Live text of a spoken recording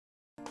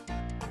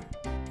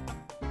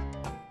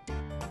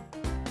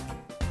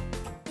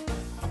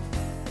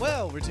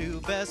Well, we're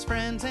two best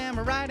friends and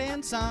we're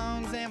writing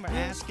songs and we're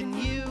asking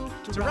you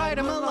to write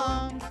them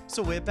along.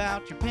 So whip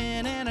out your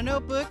pen and a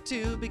notebook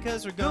too,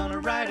 because we're gonna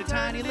write a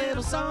tiny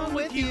little song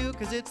with you.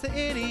 Cause it's the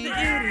itty,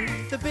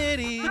 the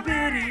bitty,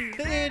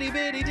 the itty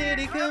bitty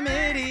ditty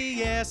committee.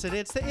 Yes, and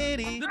it's the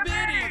itty,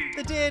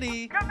 the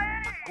ditty.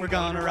 We're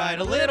gonna write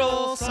a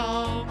little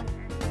song.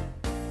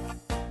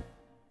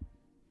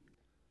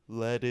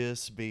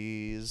 Lettuce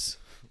bees,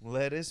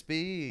 lettuce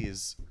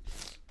bees.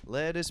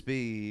 Lettuce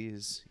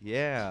bees,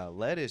 yeah,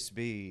 lettuce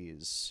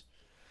bees.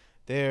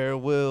 There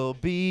will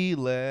be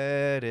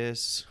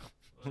lettuce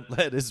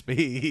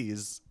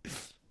bees.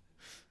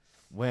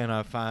 When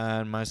I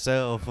find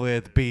myself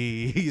with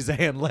bees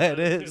and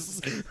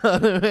lettuce,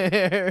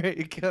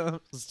 Mary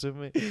comes to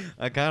me.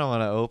 I kind of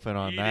want to open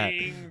on that.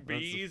 Eating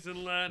bees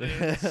and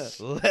lettuce.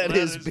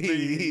 lettuce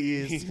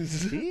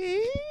bees.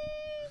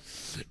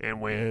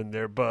 And when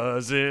they're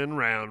buzzing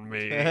round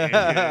me,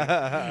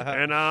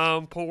 and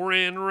I'm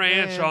pouring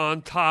ranch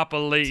on top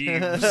of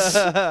leaves,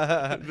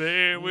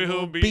 there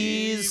will be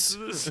bees.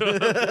 There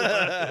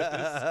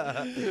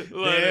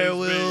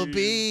will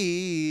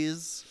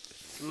bees.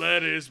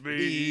 Lettuce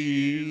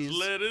bees.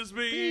 Lettuce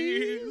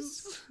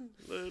bees.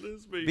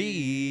 Lettuce bees.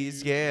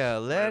 Bees, yeah,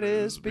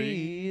 lettuce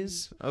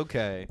bees.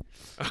 Okay.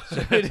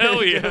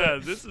 Hell yeah,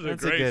 this is a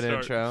That's great a good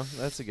start. intro.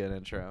 That's a good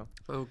intro.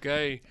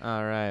 Okay.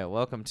 All right,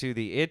 welcome to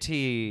the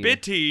Itty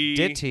Bitty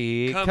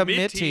Ditty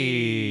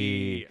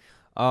Committee.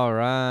 All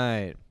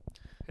right.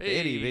 The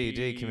Itty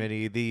Bitty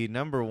Committee, the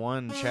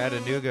 #1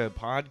 Chattanooga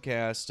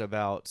podcast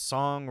about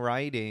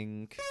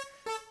songwriting.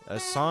 A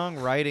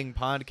songwriting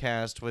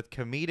podcast with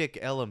comedic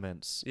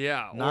elements.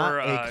 Yeah, not or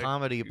a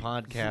comedy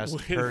podcast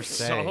with per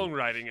se.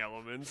 Songwriting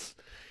elements.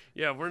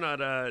 Yeah, we're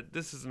not.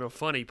 This isn't a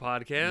funny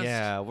podcast.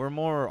 Yeah, we're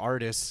more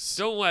artists.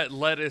 Don't let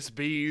lettuce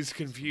bees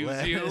confuse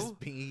Lettuce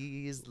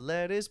bees,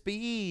 lettuce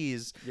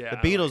bees. Yeah, the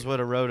Beatles would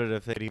have wrote it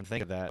if they didn't even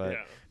think of that, but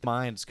Yeah.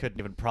 minds couldn't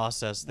even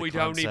process the We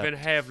concept don't even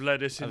have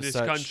lettuce in of this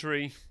such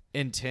country.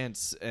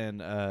 intense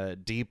and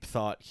deep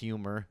thought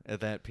humor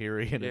at that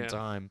period in Yeah.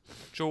 time.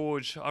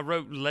 George, I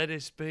wrote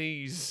lettuce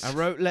bees. I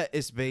wrote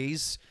lettuce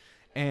bees,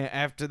 and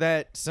after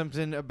that,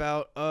 something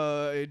about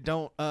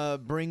don't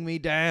bring me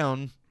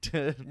down.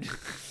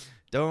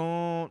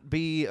 Don't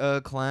be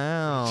a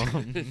clown.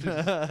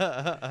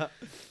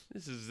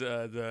 This is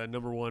the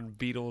 #1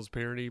 Beatles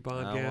parody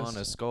podcast. I want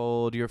to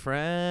scold your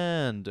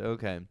friend.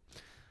 Okay.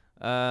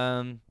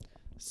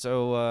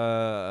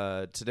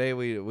 So today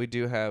we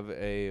do have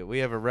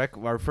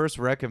our first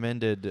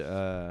recommended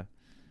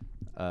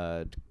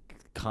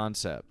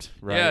concept,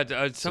 right?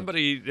 Yeah,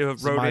 somebody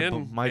wrote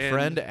in. My and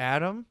friend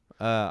Adam.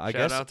 I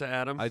guess shout out to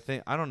Adam. I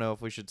don't know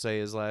if we should say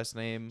his last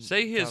name.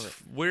 Say his.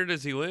 Where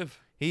does he live?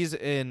 He's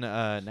in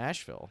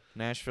Nashville.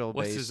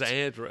 What's his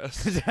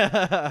address?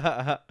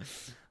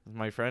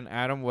 My friend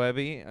Adam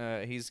Webby,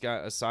 he's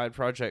got a side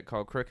project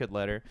called Crooked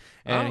Letter.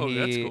 And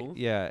that's cool.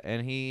 Yeah,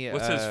 and he...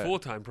 What's his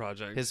full-time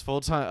project? His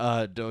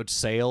full-time...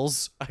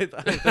 sales, I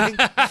think,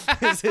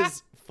 is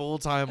his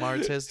full-time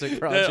artistic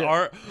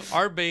project.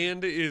 Our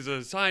band is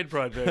a side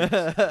project.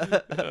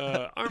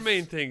 Our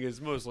main thing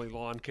is mostly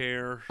lawn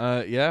care.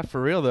 Yeah,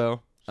 for real,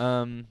 though.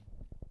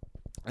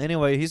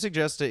 Anyway, he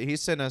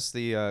sent us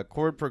the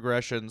chord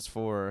progressions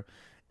for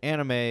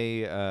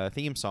anime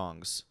theme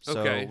songs.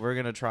 So Okay. we're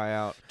going to try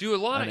out. Do a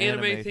lot of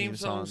anime anime theme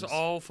songs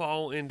all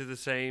fall into the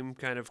same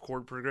kind of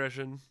chord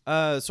progression?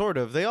 Sort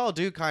of. They all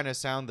do kind of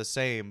sound the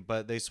same,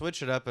 but they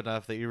switch it up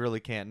enough that you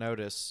really can't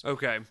notice.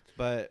 Okay.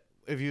 But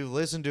if you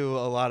listen to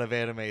a lot of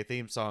anime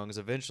theme songs,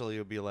 eventually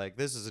you'll be like,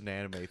 this is an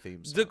anime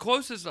theme song. The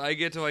closest I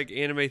get to like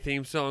anime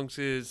theme songs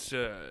is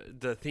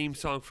the theme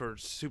song for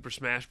Super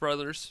Smash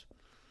Brothers.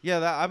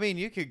 Yeah,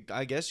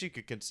 I guess you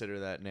could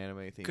consider that an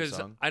anime theme song.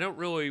 Because I don't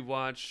really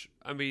watch.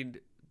 I mean,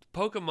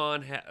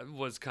 Pokemon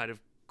was kind of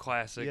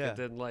classic, Yeah. and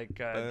then like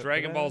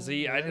Dragon Ball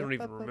Z. I don't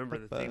even remember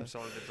the theme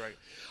song of the Dragon.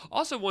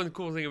 Also, one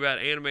cool thing about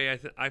anime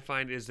I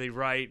find is they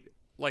write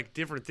like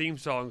different theme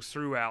songs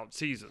throughout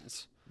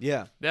seasons.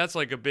 Yeah. That's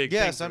like a big thing.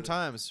 Yeah, for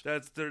sometimes.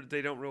 them.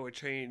 They don't really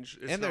change.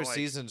 It's And their not like,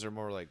 seasons are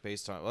more like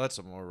based on... Well, that's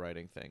a more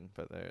writing thing,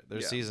 but their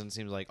Yeah. season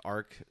seems like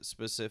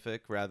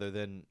arc-specific rather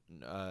than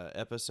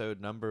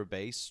episode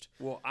number-based.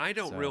 Well, I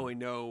don't So- really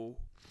know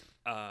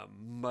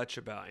much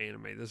about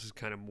anime. This is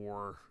kind of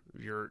more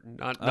your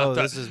not. Oh, not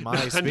this is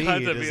my speed. Not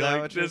to Is be that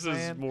like, what you're this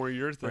saying? is more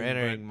your thing. We're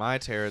entering my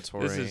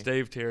territory. This is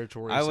Dave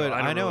territory. I so would.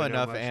 I I know really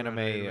enough much about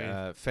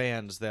anime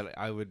fans that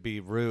I would be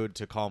rude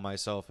to call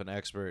myself an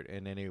expert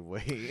in any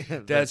way.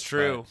 That's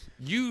true.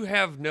 You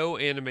have no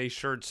anime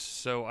shirts,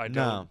 so I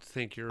don't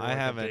think you're like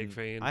a big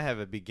fan. I have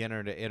a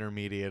beginner to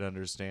intermediate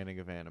understanding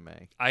of anime.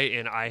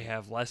 I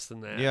have less than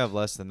that. You have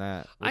less than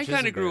that. I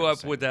kind of grew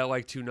up with that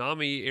like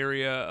Toonami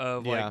area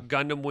of like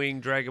Gundam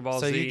Wing, Dragon Ball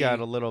So Z. you got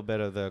a little bit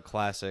of the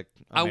classic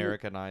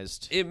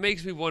Americanized. It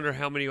makes me wonder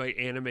how many like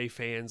anime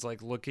fans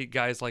like look at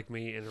guys like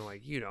me and they're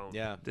like, you don't.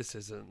 Yeah. This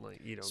isn't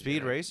like you don't. Speed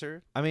get it.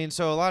 Racer. I mean,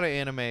 so a lot of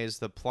animes,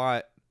 the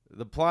plot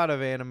of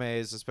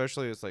animes,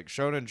 especially it's like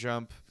Shonen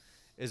Jump,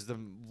 is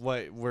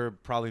what we're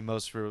probably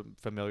most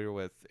familiar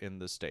with in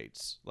the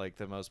States, like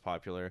the most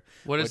popular.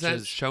 What is that?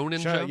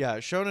 Shonen Jump? Yeah,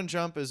 Shonen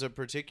Jump is a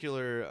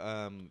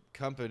particular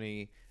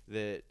company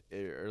that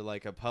are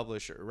like a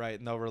publisher, right?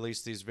 And they'll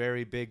release these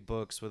very big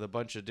books with a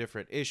bunch of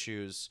different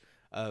issues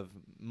of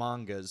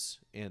mangas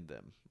in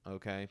them.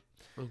 Okay.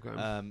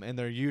 And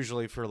they're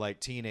usually for like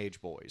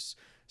teenage boys.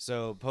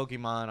 So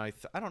Pokemon,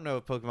 I don't know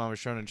if Pokemon was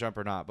Shonen Jump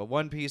or not, but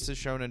One Piece is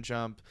Shonen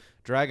Jump.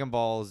 Dragon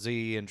Ball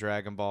Z and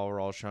Dragon Ball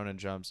were all Shonen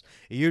Jumps.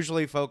 It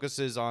usually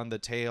focuses on the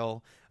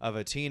tale of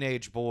a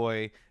teenage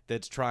boy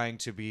that's trying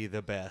to be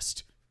the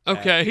best.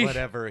 Okay. At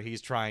whatever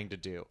he's trying to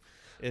do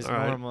is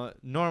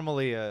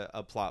normally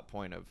a plot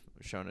point of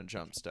Shonen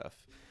Jump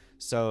stuff.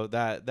 So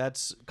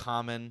that's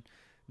common.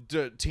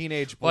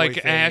 Teenage boy like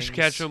things. Ash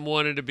Ketchum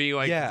wanted to be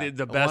like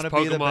the best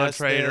Pokemon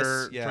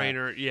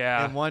trainer.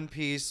 Yeah. In One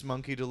Piece,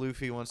 Monkey D.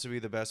 Luffy wants to be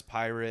the best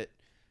pirate.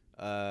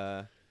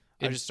 I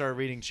just started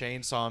reading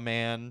Chainsaw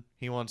Man.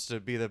 He wants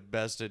to be the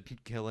best at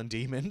killing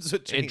demons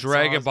with chainsaws. And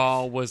Dragon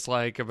Ball was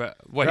like about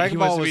Dragon he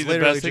Ball wants to be was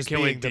the best at just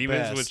killing being the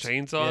demons with best.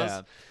 chainsaws.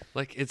 Yeah.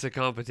 Like it's a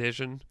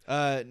competition.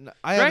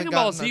 Dragon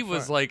Ball Z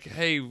was like,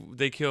 hey,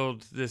 they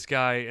killed this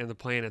guy and the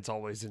planet's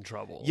always in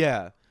trouble.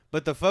 Yeah.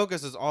 But the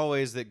focus is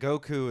always that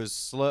Goku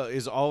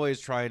is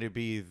always trying to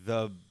be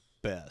the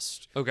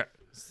best. Okay.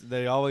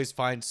 They always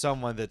find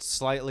someone that's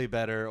slightly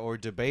better or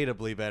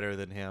debatably better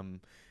than him,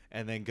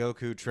 and then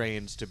Goku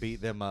trains to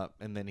beat them up,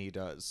 and then he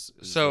does.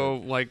 So,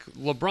 like,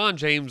 LeBron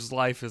James'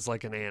 life is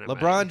like an anime.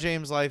 LeBron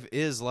James' life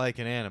is like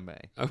an anime.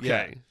 Okay.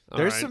 Yeah. All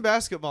There's right. some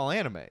basketball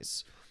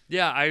animes.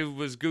 Yeah, I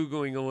was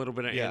Googling a little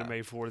bit of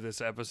anime for this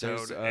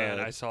episode, There's,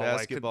 and I saw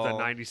like the basketball,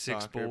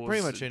 96 soccer, Bulls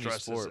pretty much any dressed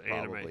as sport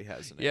anime. probably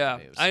has an Yeah,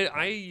 anime of some I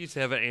kind. used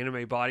to have an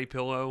anime body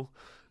pillow.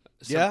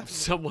 Yeah?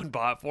 Someone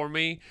bought for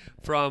me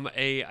from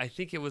I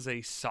think it was a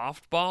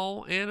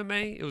softball anime.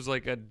 It was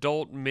like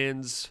adult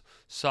men's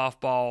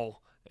softball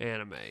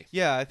anime.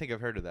 Yeah, I think I've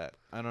heard of that.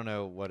 I don't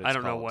know what it's called. I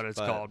don't know what it's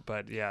called,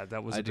 but yeah,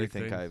 that was a big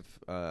thing.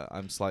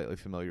 I'm slightly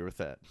familiar with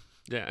that.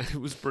 Yeah, it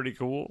was pretty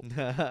cool.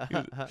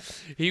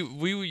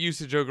 We used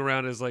to joke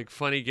around as like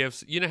funny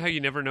gifts. You know how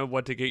you never know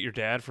what to get your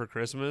dad for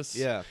Christmas?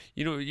 Yeah.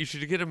 You know, you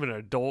should get him an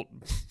adult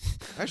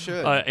I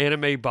should.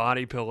 anime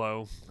body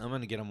pillow. I'm going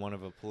to get him one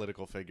of a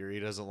political figure he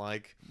doesn't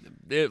like.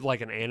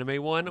 Like an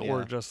anime one or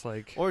Yeah. just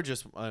like... Or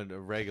just a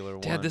regular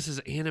one. Dad, this is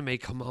anime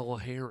Kamala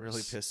Harris.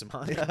 really piss him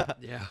off.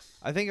 Yeah.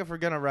 I think if we're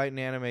going to write an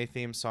anime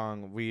theme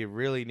song, we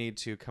really need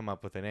to come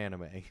up with an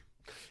anime.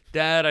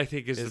 That, I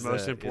think, is the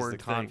most important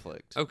the thing.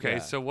 conflict. Okay, Yeah.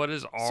 so what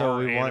is our So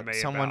we anime want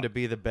someone about? to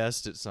be the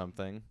best at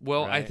something.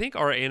 Well, I right? think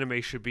our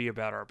anime should be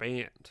about our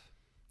band.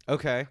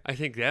 Okay. I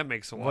think that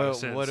makes a lot of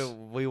sense. What do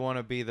we want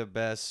to be the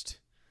best?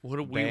 What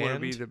do we want to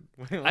be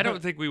band? I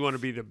don't think we want to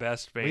be the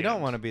best band. We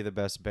don't want to be the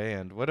best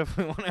band. What if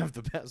we want to have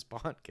the best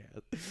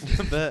podcast?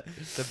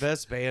 the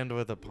best band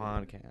with a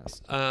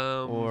podcast.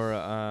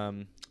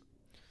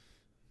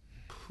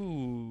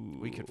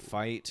 We could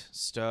fight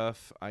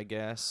stuff, I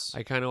guess.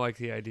 I kind of like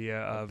the idea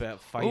of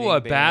fighting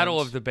a battle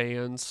bands. of the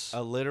bands.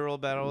 A literal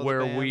battle of the where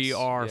bands? we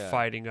are Yeah.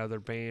 fighting other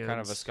bands. Kind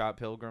of a Scott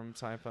Pilgrim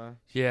type of.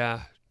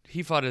 Yeah,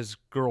 he fought his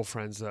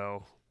girlfriends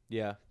though.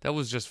 Yeah. That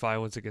was just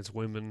violence against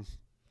women.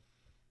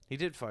 He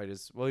did fight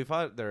he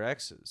fought their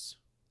exes.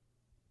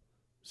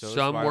 So it was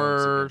some violence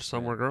were against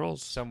some men. were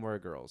girls. Some were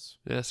girls.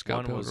 Yeah, Scott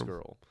One Pilgrim. was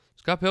girl.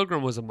 Scott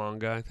Pilgrim was a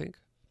manga, I think.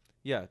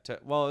 Yeah.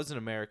 Well, it was an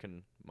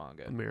American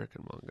manga.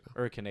 American manga.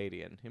 Or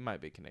Canadian. He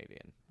might be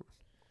Canadian.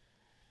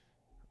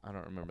 I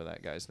don't remember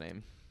that guy's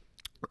name.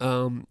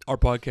 Our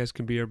podcast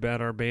can be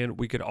about our band.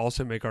 We could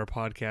also make our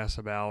podcast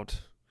about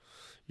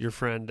your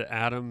friend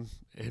Adam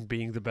and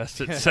being the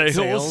best at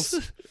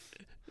sales.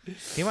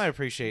 He might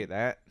appreciate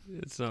that.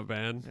 It's not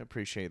bad. I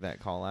appreciate that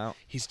call out.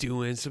 He's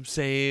doing some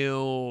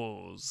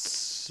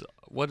sales.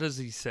 What does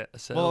he sell?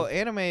 Well,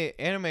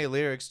 anime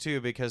lyrics too,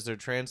 because they're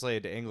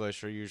translated to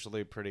English, are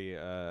usually pretty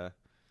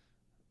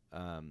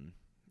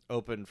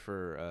open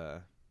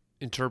for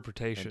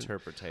interpretation.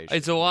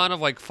 It's a lot of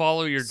like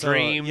follow your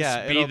dreams,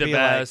 yeah, be it'll the be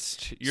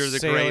best, like you're the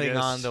sailing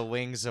greatest. on the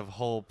wings of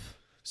hope,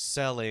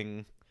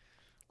 selling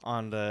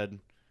on the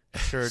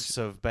shirts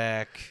of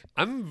back.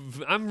 I'm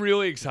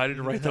really excited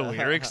to write the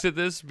lyrics to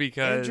this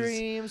because In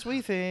dreams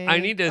we think I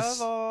need to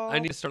of all. I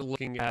need to start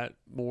looking at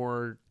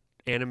more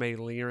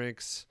anime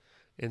lyrics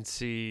and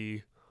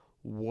see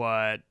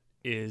what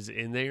is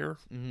in there.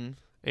 Mm-hmm.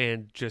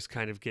 And just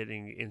kind of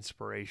getting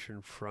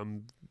inspiration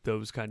from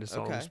those kind of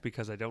songs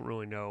because I don't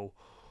really know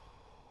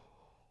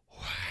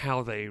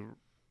how they.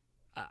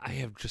 I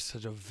have just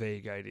such a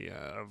vague idea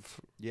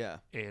of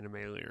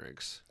anime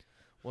lyrics.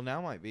 Well,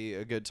 now might be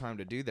a good time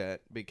to do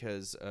that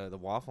because the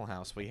Waffle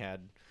House we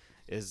had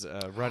is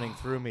running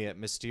through me at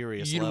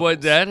mysterious You know levels.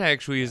 what? That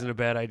actually isn't a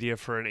bad idea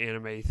for an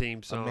anime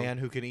theme song. A man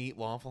who can eat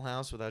Waffle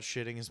House without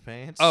shitting his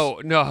pants?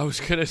 Oh, no, I was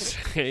going to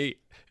say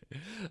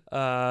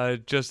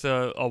just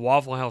a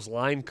Waffle House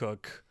line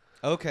cook.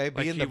 Okay, Like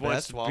being he the wants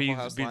best to Waffle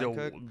House be line the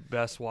cook?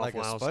 best Waffle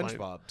Like a House line.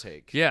 SpongeBob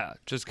take. Yeah,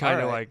 just kind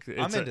of All like right,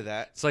 I'm into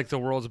that. It's like the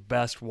world's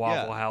best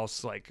Waffle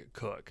House like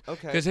cook.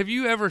 Okay. Because have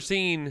you ever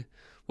seen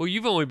Well,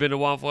 you've only been to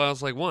Waffle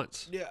House like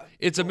once. Yeah.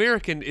 It's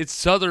American. It's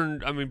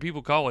Southern. I mean,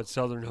 people call it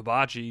Southern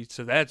hibachi,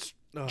 so that's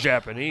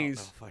Japanese.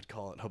 I don't know if I'd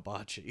call it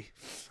hibachi.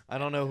 I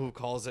don't know who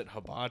calls it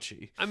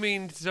hibachi. I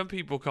mean, some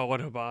people call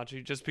it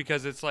hibachi just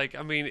because it's like,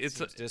 I mean, it's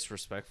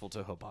disrespectful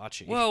to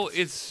hibachi. well,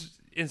 it's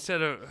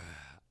instead of,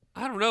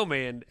 I don't know,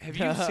 man. Have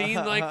you seen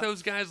like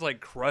those guys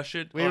like crush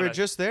it? We were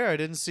just there. I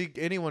didn't see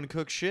anyone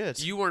cook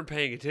shit. You weren't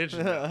paying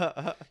attention.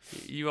 Though.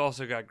 You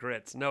also got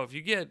grits. No, if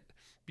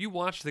you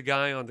watch the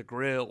guy on the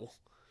grill.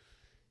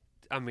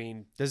 I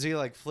mean, does he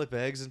like flip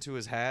eggs into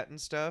his hat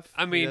and stuff?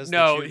 I mean,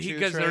 no,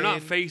 because they're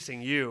not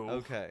facing you.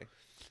 Okay.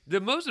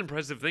 The most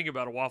impressive thing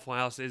about a Waffle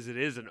House is it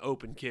is an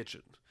open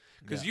kitchen,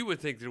 because you would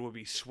think there would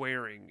be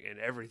swearing and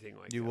everything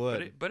like that. You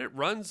would, but it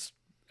runs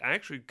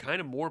actually kind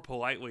of more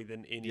politely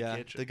than any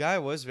kitchen. The guy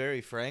was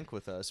very frank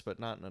with us, but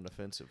not in an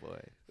offensive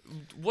way.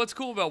 What's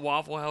cool about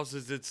Waffle House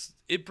is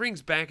it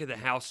brings back of the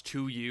house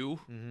to you,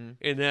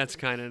 and that's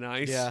kind of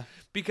nice. Yeah.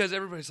 Because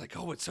everybody's like,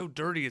 oh, it's so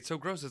dirty, it's so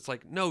gross. It's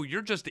like, no,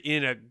 you're just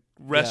in a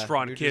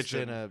restaurant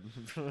kitchen.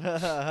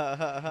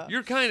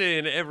 You're kind of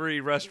in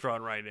every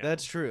restaurant right now.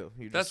 That's true.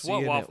 That's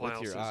what Waffle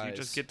House is. You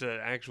just get to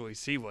actually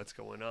see what's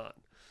going on.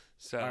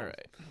 So, all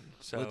right.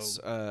 So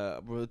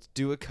let's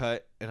do a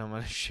cut, and I'm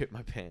gonna shit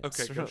my pants.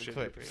 Okay, go shit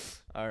your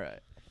pants. All right.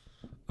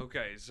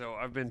 Okay, so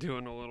I've been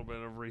doing a little bit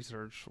of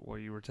research while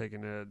you were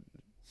taking a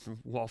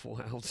Waffle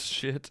House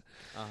shit.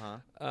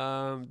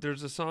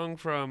 There's a song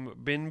from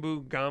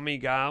Binbu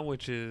Gami Ga,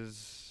 which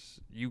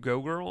is You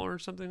Go Girl or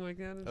something like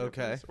that in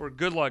Japanese. Or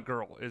Good Luck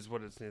Girl is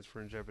what it stands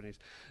for in Japanese.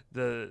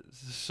 The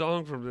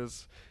song from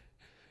this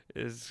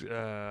is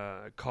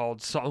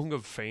called Song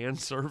of Fan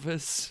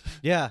Service.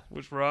 Yeah.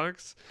 Which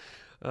rocks.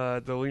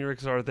 The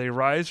lyrics are, they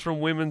rise from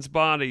women's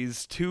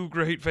bodies, two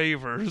great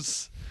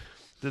favors.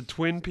 The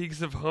twin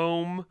peaks of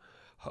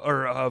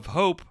of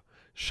hope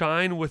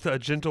shine with a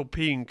gentle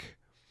pink.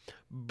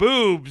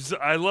 Boobs,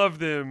 I love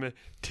them.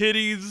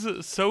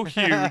 Titties, so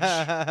huge.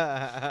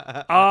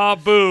 Ah,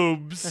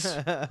 boobs.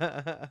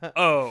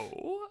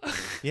 Oh.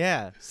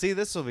 Yeah. See,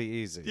 this will be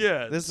easy.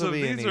 Yeah. This will be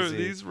easy.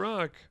 These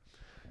rock.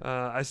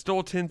 I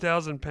stole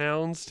 10,000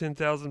 pounds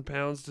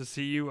to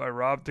see you. I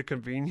robbed the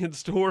convenience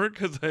store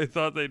because I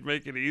thought they'd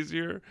make it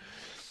easier.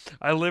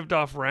 I lived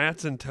off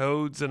rats and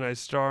toads, and I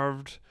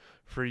starved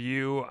for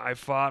you. I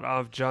fought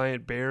off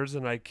giant bears,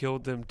 and I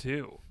killed them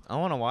too. I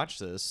want to watch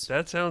this.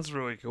 That sounds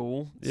really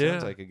cool.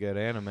 Sounds like a good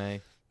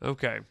anime.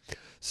 Okay.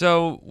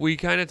 So we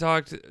kind of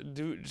talked.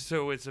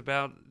 So it's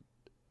about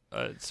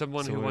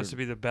someone who wants to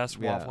be the best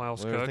Waffle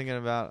House cook. We're thinking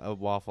about a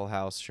Waffle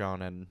House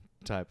shonen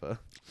type of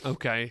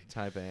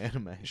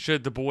anime.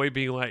 Should the boy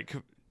be like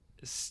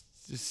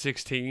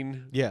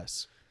 16?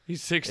 Yes.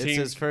 He's 16. It's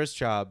his first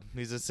job.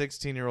 He's a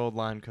 16-year-old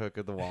line cook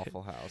at the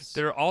Waffle House.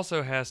 There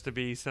also has to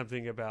be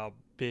something about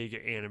big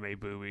anime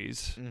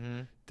boobies.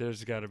 Mm-hmm.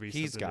 There's got to be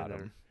something. He's got in there.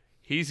 them.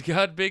 He's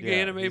got big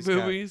anime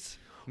boobies?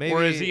 Maybe,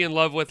 or is he in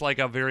love with like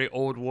a very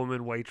old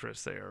woman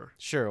waitress there?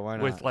 Sure, why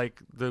not? With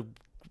like the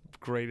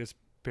greatest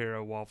pair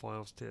of Waffle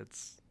House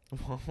tits.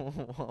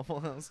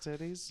 Waffle House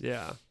titties?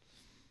 Yeah.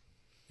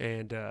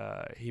 And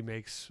he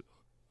makes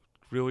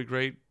really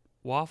great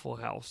Waffle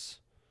House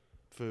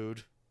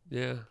food.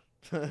 Yeah.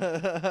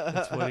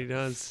 That's what he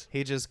does.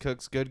 He just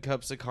cooks good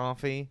cups of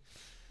coffee.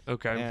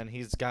 Okay. And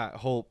he's got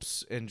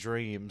hopes and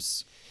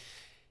dreams.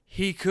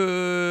 He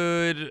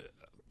could...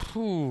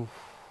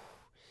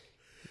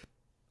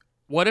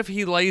 What if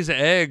he lays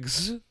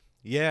eggs?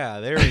 Yeah,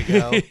 there we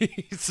go.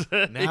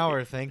 Now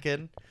we're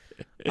thinking.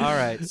 All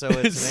right, so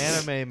it's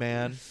an anime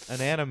man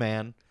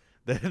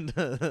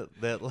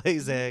that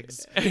lays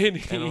eggs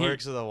and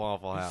works at the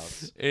Waffle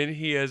House. And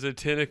he has a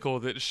tentacle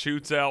that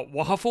shoots out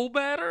waffle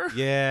batter?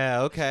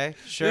 Yeah, okay,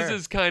 sure. This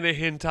is kind of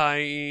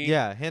hentai-y.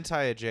 Yeah,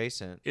 hentai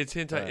adjacent. It's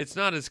hentai. It's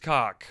not his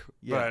cock,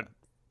 but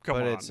come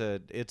on.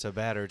 But it's a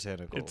batter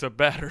tentacle. It's a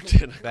batter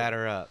tentacle.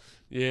 Batter up.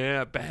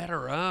 Yeah,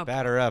 Batter Up.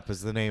 Batter Up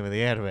is the name of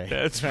the anime.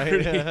 That's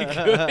pretty good.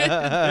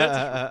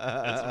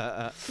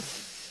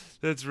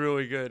 That's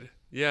really good.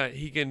 Yeah,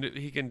 he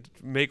can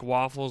make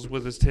waffles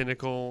with his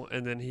tentacle,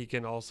 and then he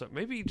can also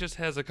maybe he just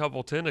has a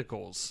couple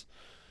tentacles.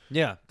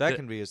 Yeah, that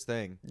can be his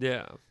thing.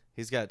 Yeah,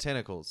 he's got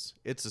tentacles.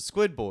 It's a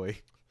squid boy.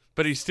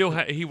 But he still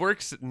he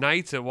works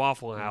nights at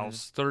Waffle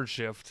House, third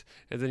shift,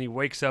 and then he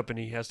wakes up and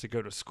he has to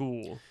go to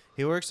school.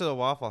 He works at a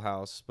Waffle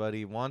House, but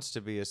he wants to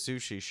be a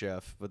sushi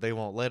chef, but they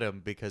won't let him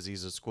because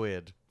he's a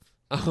squid.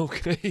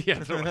 Okay,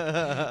 yeah,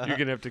 you're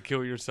gonna have to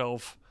kill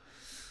yourself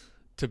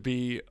to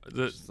be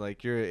the. It's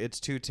like it's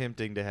too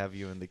tempting to have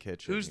you in the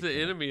kitchen. Who's the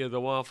enemy of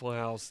the Waffle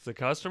House? The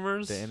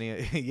customers?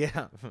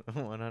 Yeah,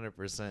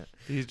 100%.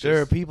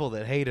 There are people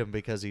that hate him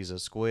because he's a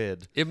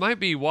squid. It might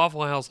be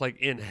Waffle House like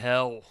in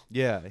hell.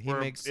 Yeah,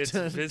 it's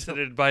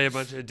visited by a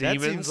bunch of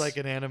demons. That seems like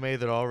an anime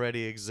that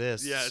already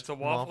exists. Yeah, it's a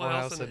Waffle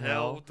House in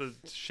hell. The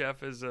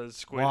chef is a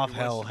squid.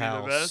 Waffle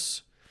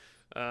House.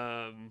 The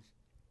best.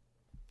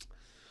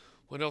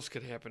 What else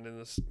could happen in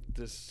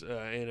this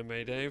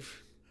anime,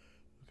 Dave?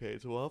 Okay,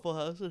 it's a Waffle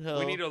House in hell.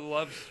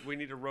 We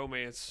need a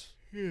romance.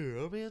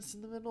 Romance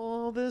in the middle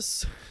of all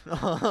this.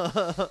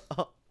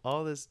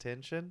 all this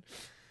tension.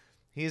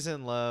 He's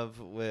in love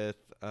with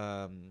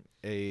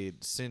a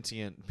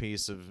sentient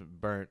piece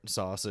of burnt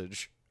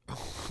sausage.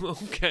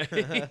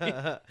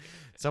 Okay.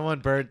 Someone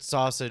burnt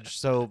sausage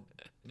so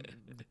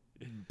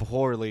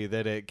poorly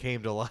that it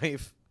came to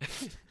life.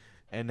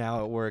 And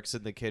now it works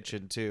in the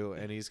kitchen too,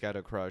 and he's got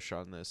a crush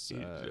on this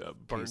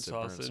burnt piece of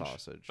burnt sausage.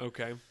 sausage.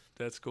 Okay,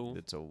 that's cool.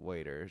 It's a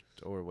waiter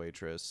or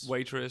waitress.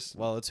 Waitress.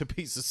 Well, it's a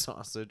piece of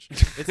sausage.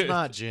 It's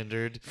not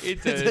gendered.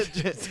 It's a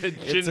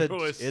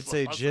genderless. It's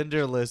a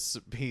genderless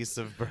piece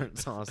of burnt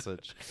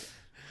sausage.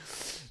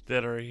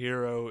 That our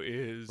hero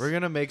is. We're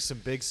gonna make some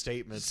big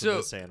statements in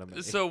this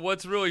anime. So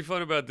what's really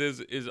fun about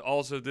this is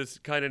also this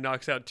kind of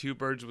knocks out two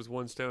birds with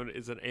one stone.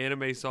 Is an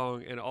anime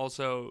song, and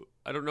also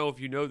I don't know if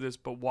you know this,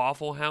 but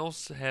Waffle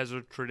House has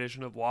a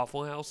tradition of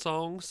Waffle House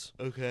songs.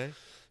 Okay.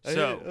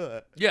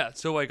 So yeah,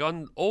 so like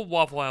on old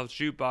Waffle House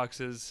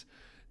jukeboxes,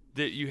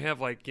 that you have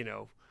like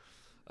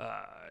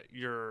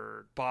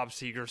your Bob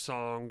Seger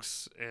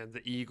songs and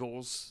the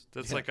Eagles.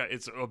 That's like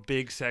it's a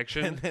big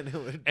section. And then, it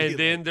would be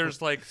then there's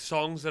like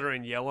songs that are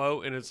in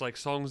yellow, and it's like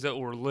songs that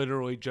were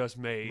literally just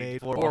made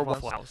for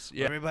Waffle House.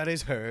 Yeah.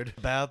 Everybody's heard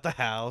about the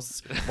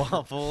house,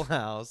 Waffle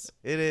House.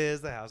 It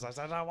is the house. I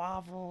said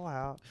Waffle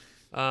House.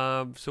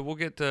 So we'll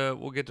get to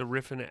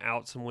riffing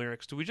out some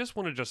lyrics. Do we just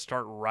want to just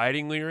start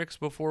writing lyrics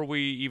before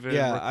we even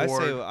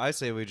record? I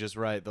say we just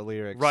write the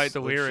lyrics. Write the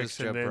Let's lyrics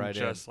just and then right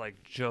just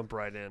like jump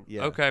right in.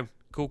 Yeah. Okay.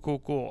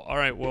 Cool. All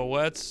right. Well,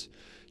 let's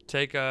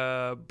take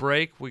a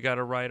break. We got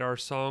to write our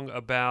song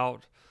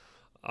about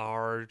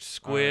our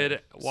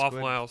squid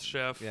Waffle House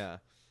chef. Yeah.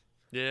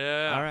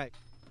 Yeah. All right.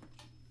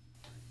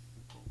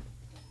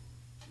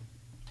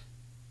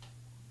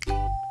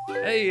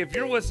 Hey, if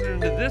you're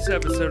listening to this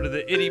episode of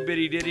the Itty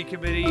Bitty Ditty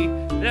Committee,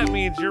 that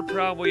means you're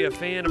probably a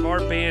fan of our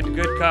band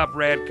Good Cop,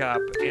 Rad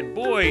Cop. And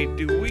boy,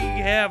 do we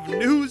have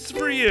news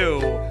for you.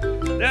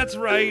 That's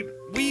right,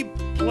 we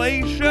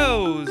play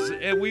shows,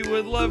 and we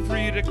would love for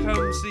you to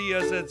come see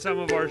us at some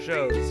of our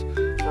shows.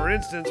 For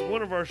instance,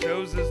 one of our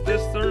shows is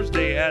this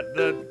Thursday at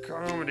the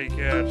Comedy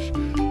Catch.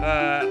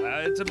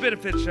 It's a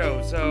benefit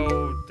show,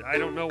 so I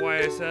don't know why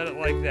I said it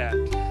like that.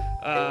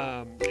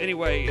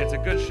 Anyway, it's a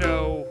good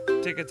show.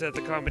 Tickets at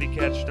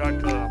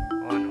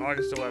thecomedycatch.com on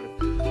August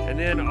 11th. And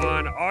then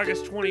on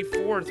August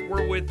 24th,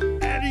 we're with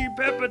Eddie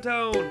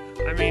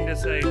Pepitone. I mean to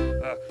say,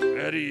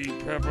 Eddie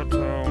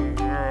Pepitone,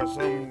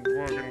 some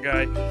fucking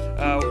guy.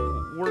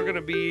 We're going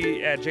to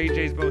be at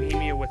JJ's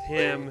Bohemia with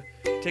him.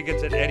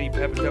 Tickets at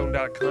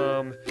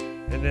eddiepepitone.com.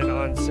 And then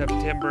on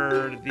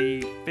September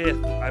the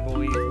 5th, I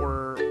believe,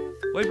 we're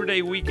Labor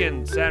Day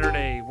weekend,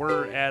 Saturday,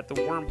 we're at the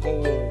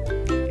Wormhole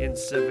in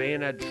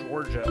Savannah,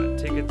 Georgia.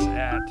 Tickets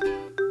at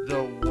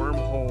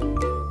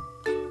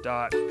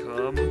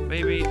thewormhole.com,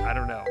 maybe? I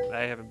don't know.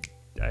 I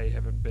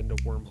haven't been to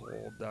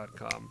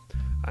wormhole.com.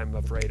 I'm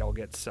afraid I'll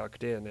get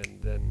sucked in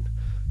and then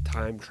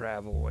time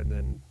travel and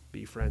then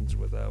be friends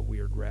with a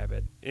weird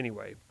rabbit.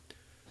 Anyway.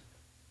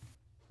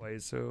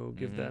 So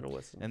give that a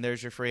listen. And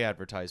there's your free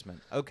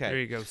advertisement. Okay. There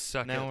you go.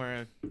 Suck it.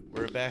 Now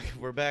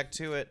we're back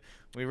to it.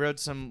 We wrote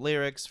some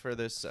lyrics for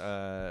this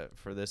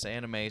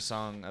anime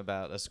song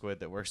about a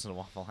squid that works in a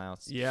Waffle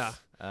House. Yeah.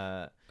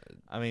 I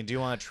mean, do you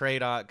want to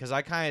trade off? Because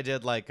I kind of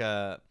did like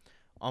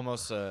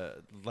almost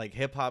like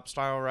hip hop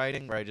style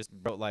writing where I just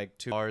wrote like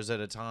 2 bars at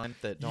a time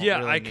that don't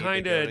really need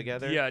to go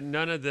together. Yeah,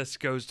 none of this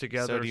goes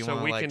together.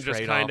 So we like can just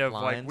trade kind off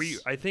of lines? like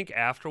I think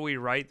after we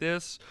write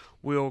this,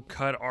 we'll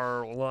cut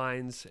our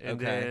lines and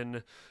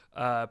then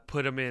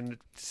put them in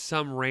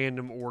some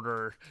random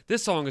order.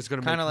 This song is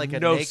going to make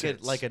no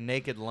sense. Like a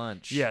naked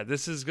lunch. Yeah,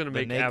 this is going to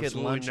make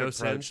absolutely no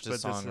sense, but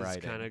this is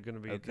songwriting. kind of going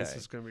to be this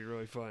is going to be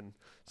really fun.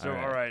 So All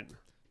right. all right.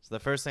 So the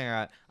first thing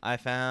I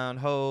found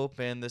hope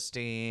in the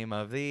steam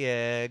of the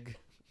egg.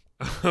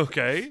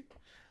 Okay.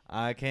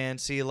 I can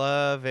see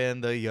love in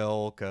the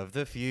yolk of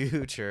the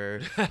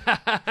future.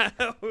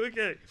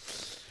 Okay.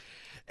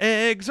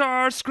 Eggs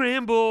are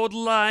scrambled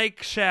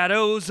like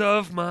shadows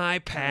of my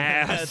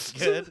past. That's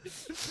good.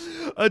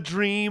 A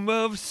dream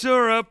of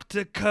syrup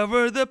to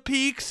cover the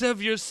peaks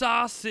of your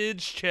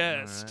sausage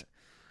chest. Right.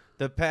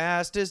 The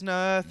past is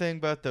nothing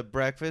but the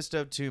breakfast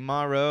of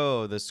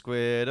tomorrow. The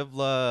squid of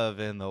love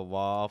in the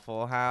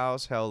Waffle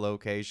House hell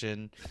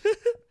location.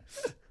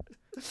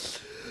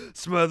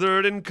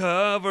 Smothered and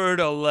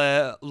covered, a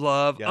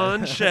love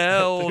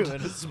unshelled.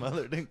 Doing a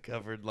smothered and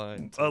covered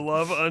line. A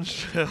love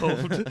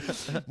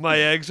unshelled. My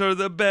eggs are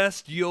the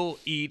best you'll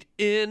eat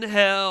in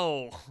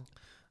hell.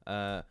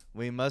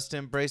 We must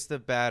embrace the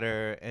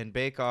batter and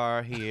bake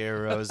our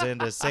heroes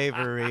into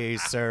savory,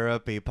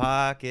 syrupy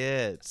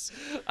pockets.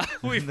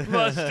 We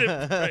must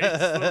embrace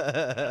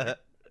them.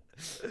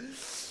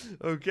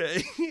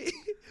 Okay.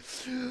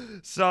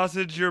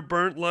 Sausage, your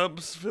burnt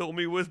lumps fill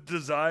me with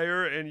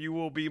desire, and you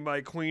will be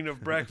my queen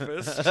of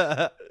breakfast.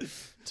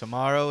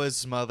 Tomorrow is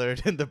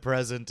smothered and the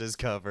present is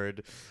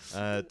covered.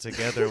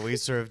 Together we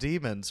serve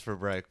demons for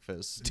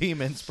breakfast.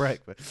 Demons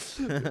breakfast.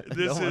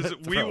 This is,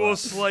 we will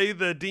slay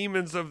the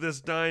demons of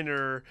this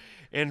diner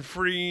and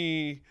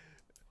free,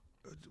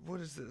 what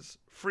is this?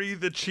 Free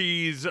the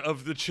cheese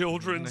of the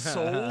children's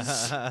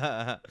souls.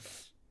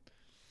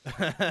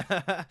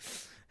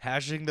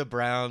 Hashing the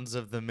browns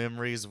of the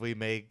memories we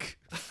make.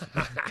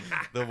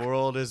 The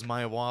world is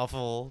my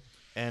waffle,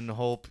 and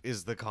hope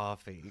is the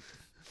coffee.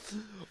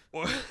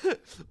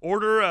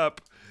 Order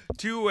up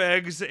 2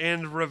 eggs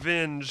and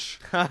revenge.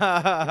 1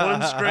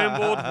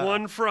 scrambled,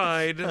 1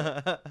 fried.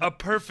 A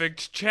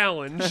perfect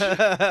challenge.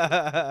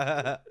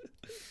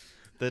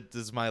 That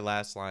is my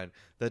last line.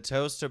 The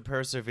toast of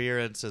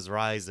perseverance is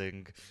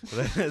rising.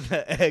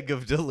 The egg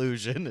of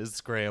delusion is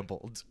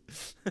scrambled.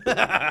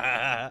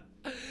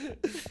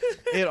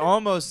 It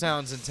almost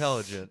sounds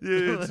intelligent.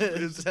 Yeah,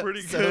 it's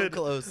pretty so good.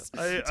 Close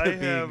I to being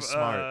have,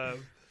 smart.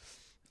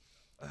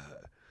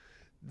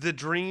 The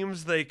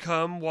dreams they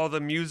come while the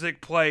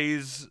music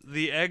plays.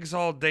 The eggs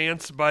all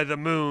dance by the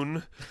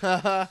moon.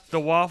 The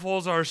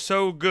waffles are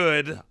so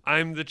good.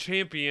 I'm the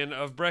champion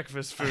of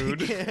breakfast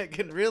food. I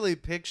can really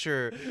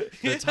picture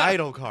the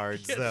title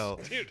cards though,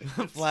 dude,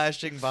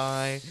 flashing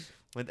by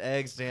with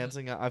eggs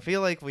dancing. I feel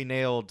like we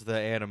nailed the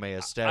anime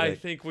aesthetic. I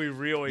think we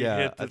really yeah,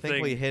 hit the I think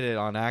thing we hit it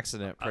on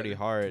accident pretty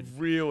hard.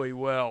 really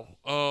well.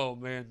 Oh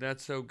man,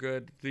 that's so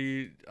good.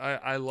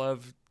 I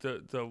love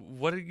the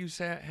what did you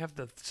say? Have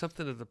the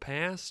something of the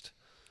past?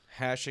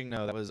 Hashing.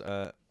 No, that was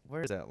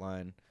where is that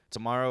line?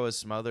 Tomorrow is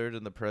smothered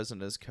and the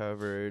present is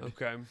covered.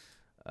 Okay.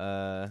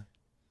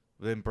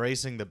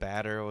 Embracing the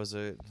batter was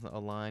a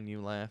line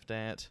you laughed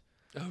at.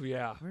 Oh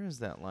yeah. Where is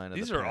that line?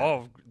 These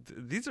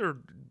are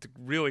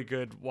really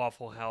good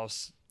Waffle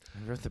House.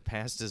 The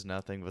past is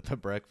nothing but the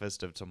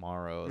breakfast of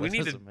tomorrow. We That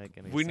need doesn't make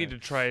any we sense. need to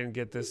try and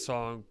get this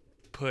song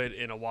put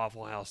in a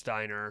Waffle House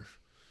diner.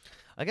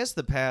 I guess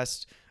the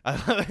past.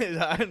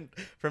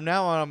 From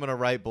now on, I'm gonna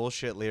write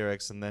bullshit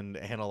lyrics and then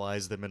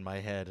analyze them in my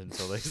head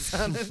until they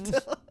sound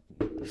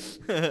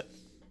intelligent.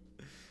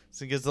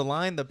 So, because the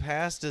line "the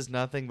past is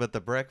nothing but the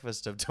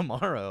breakfast of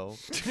tomorrow,"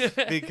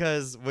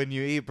 because when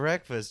you eat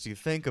breakfast, you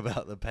think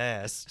about the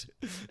past.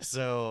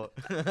 So,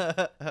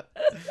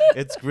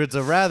 it's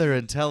a rather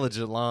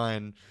intelligent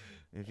line,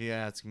 if you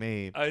ask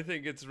me. I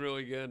think it's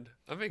really good.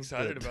 I'm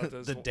excited about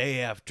this. The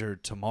day after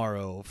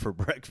tomorrow for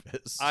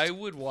breakfast. I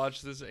would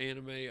watch this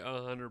anime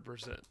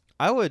 100%.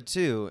 I would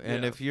too,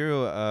 and Yeah. if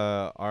you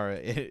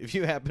if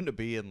you happen to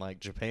be in like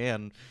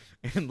Japan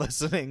and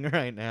listening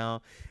right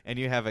now, and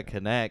you have a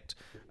Connect,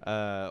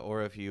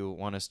 or if you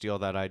want to steal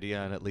that idea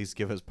and at least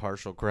give us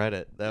partial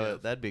credit,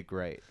 that'd be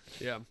great.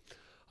 Yeah.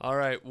 All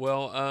right.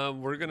 Well,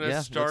 we're gonna Yeah,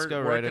 let's start go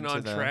right working into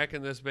on the-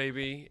 tracking this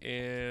baby,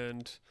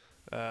 and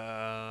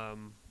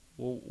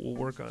we'll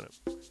work on it.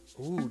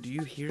 Ooh, do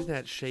you hear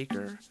that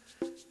shaker?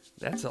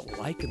 That's a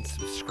like and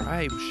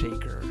subscribe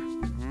shaker.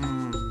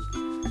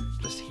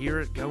 Just hear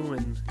it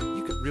going.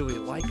 You could really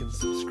like and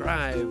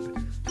subscribe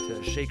to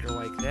a shaker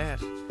like that.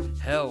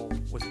 Hell,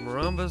 with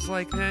marimbas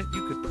like that,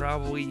 you could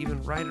probably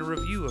even write a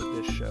review of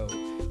this show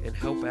and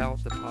help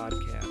out the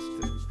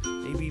podcast,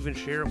 and maybe even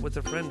share it with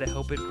a friend to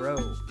help it grow.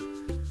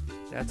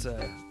 That's a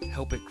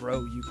help it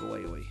grow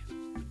ukulele.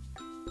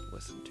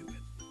 Listen to it.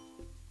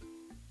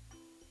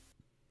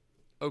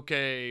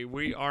 Okay,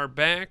 we are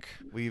back.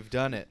 We've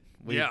done it.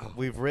 Yeah.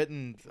 We've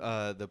written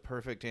the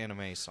perfect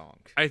anime song.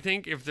 I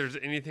think if there's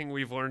anything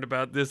we've learned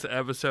about this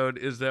episode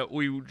is that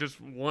we just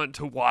want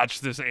to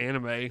watch this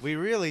anime. We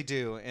really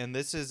do, and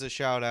this is a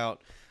shout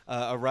out,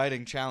 a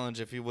writing challenge,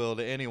 if you will,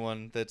 to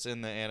anyone that's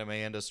in the anime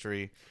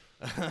industry,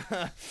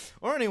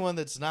 or anyone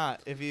that's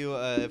not. If you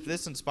if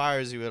this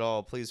inspires you at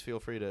all, please feel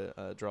free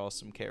to draw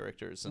some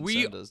characters. And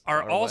We send us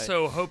are our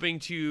also way. hoping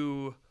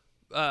to.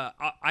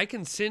 I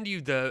can send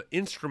you the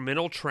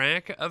instrumental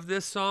track of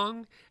this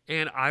song,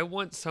 and I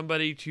want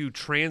somebody to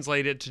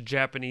translate it to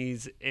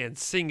Japanese and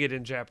sing it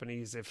in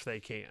Japanese if they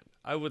can.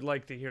 I would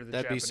like to hear the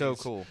That'd Japanese. be so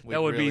cool. We'd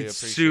That would really be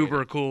appreciate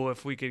super it. cool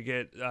if we could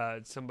get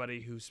somebody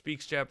who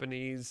speaks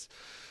Japanese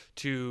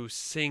to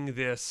sing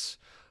this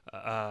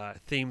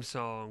theme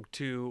song.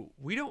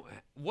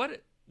 What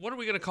are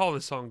we gonna call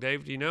this song,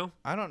 Dave? Do you know?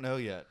 I don't know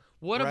yet.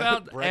 What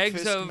about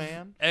Breakfast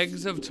Man?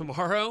 Eggs of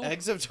Tomorrow?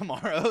 Eggs of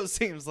Tomorrow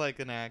seems like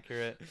an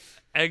accurate.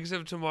 Eggs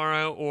of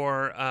Tomorrow,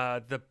 or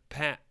the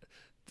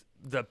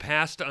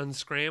Past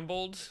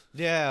Unscrambled.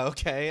 Yeah,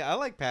 okay. I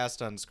like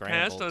Past Unscrambled.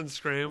 Past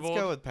Unscrambled.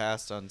 Let's go with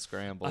Past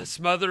Unscrambled.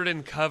 Smothered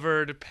and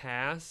Covered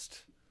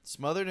Past.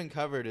 Smothered and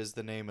Covered is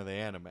the name of the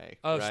anime.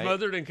 Oh, right?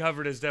 Smothered and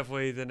Covered is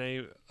definitely the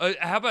name.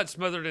 How about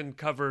Smothered and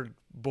Covered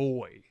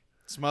Boy?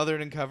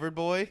 Smothered and Covered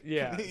Boy?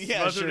 Yeah.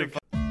 Yeah, Smothered sure. and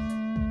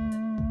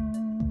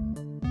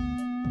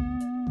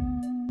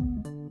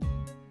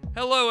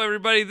Hello,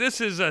 everybody.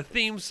 This is a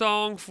theme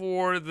song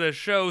for the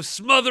show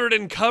Smothered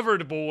and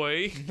Covered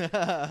Boy.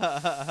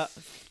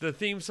 The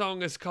theme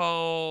song is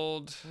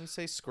called Can we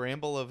say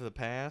Scramble of the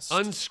Past?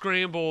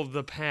 Unscramble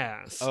the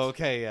Past.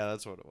 Okay, yeah,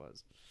 that's what it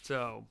was.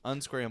 So,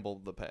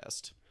 Unscramble the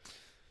Past.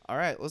 All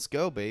right, let's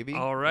go, baby.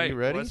 all right, You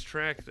ready? let's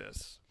track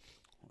this.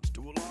 Let's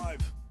do it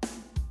live.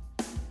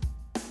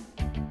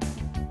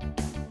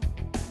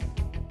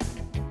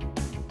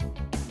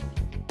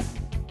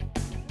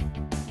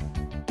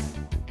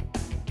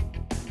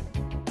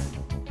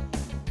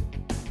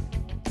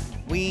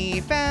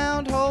 We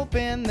found hope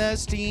in the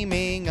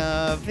steaming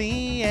of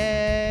the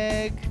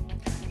egg.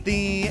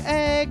 The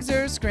eggs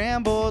are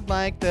scrambled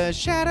like the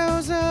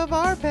shadows of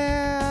our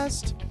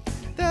past.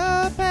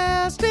 The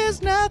past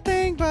is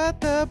nothing but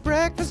the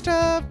breakfast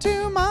of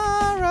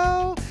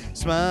tomorrow,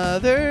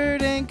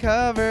 smothered and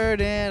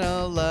covered in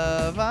a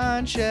love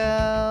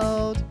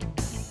unshelled.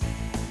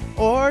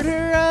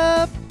 Order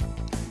up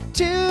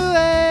 2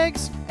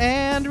 eggs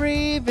and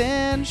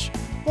revenge.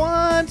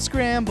 1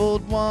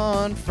 scrambled,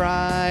 1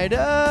 fried,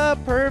 a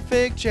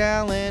perfect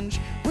challenge.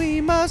 We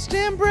must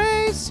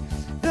embrace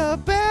the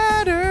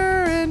batter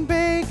and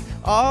bake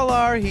all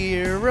our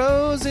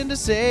heroes into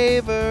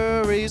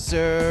savory,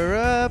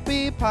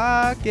 syrupy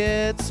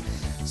pockets.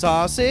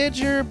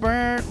 Sausage or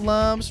burnt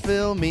lumps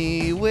fill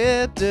me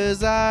with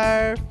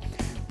desire.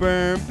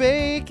 Burnt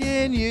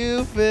bacon,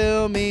 you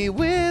fill me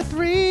with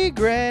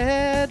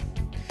regret.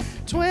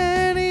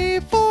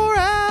 24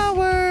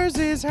 hours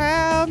is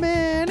how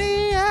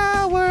many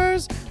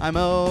hours I'm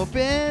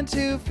open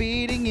to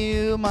feeding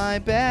you my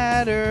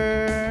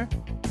batter.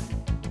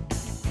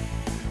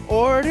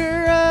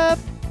 Order up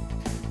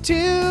 2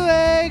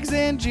 eggs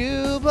and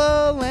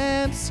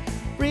jubilance.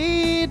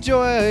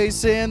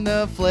 Rejoice in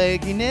the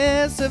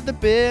flakiness of the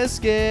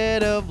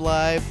biscuit of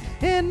life.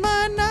 In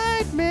my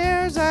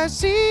nightmares I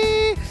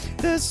see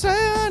the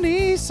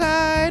sunny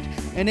side.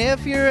 And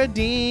if you're a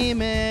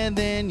demon,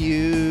 then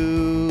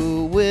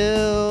you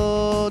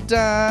will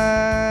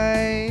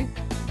die.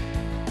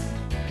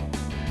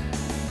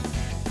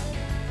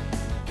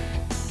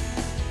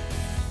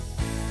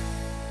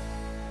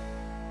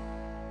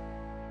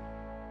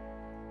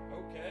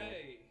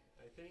 Okay,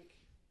 I think.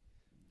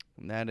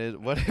 That is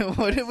what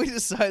did we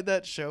decide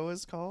that show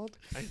is called?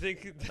 I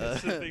think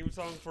that's the theme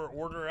song for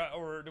Order Out,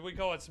 or do we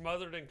call it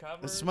Smothered and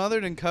Covered?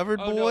 Smothered and Covered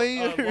Oh, Boy?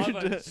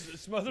 no,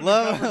 Smothered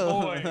Love- and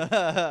Covered Boy. And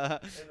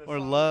the Or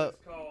song love-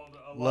 is called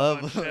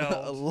Love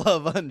Unshelled.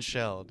 Love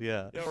Unshelled,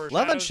 yeah. Yeah, or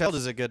Love Shadows- Unshelled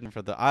is a good one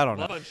for the, I don't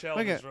know. Love Unshelled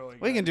We can, is really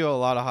good. we can do a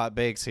lot of hot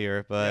bakes here,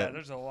 Yeah, but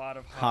there's a lot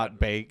of hot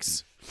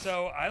bakes.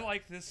 So I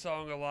like this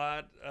song a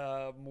lot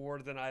more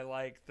than I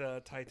like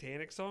the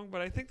Titanic song,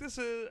 but I think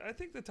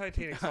the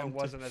Titanic song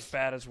wasn't as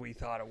bad as we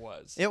thought it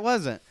was. It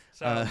wasn't.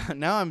 So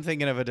Now I'm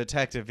thinking of a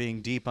detective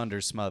being deep under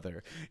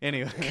smother.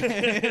 Anyway.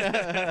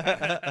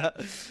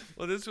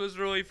 well, this was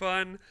really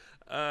fun.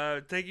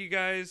 Thank you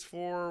guys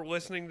for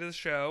listening to the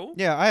show.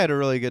 Yeah, I had a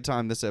really good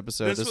time this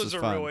episode. This was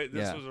fun.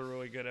 This was a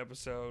really good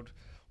episode.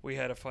 We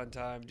had a fun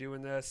time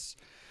doing this.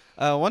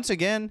 Once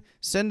again,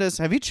 send us.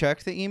 Have you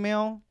checked the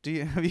email?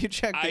 Have you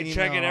checked the email? I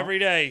check it every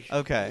day.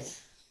 Okay.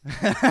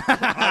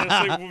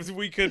 Honestly,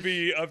 we could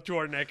be up to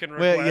our neck in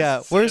requests. Well,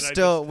 yeah,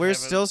 we're and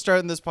still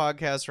starting this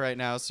podcast right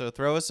now, so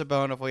throw us a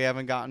bone if we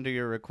haven't gotten to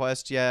your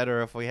request yet,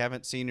 or if we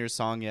haven't seen your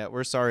song yet.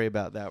 We're sorry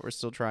about that. We're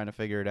still trying to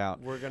figure it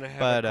out. We're gonna have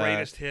But, our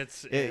greatest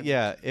hits.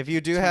 If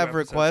you do 2 have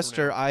episodes requests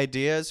from or now.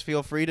 ideas,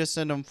 feel free to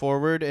send them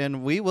forward,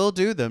 and we will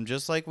do them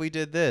just like we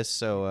did this.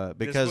 So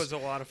because this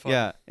was a lot of fun.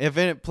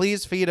 yeah,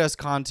 please feed us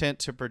content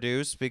to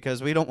produce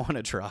because we don't want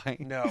to try.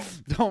 No.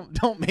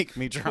 don't make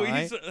me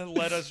try. Please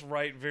let us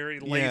write very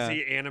lazy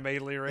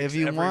anime lyrics If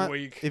you every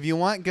week. If you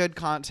want good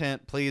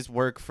content, please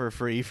work for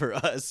free for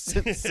us.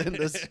 Send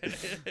us.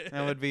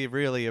 That would be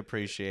really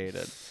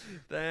appreciated.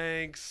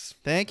 Thanks.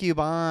 Thank you.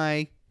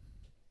 Bye.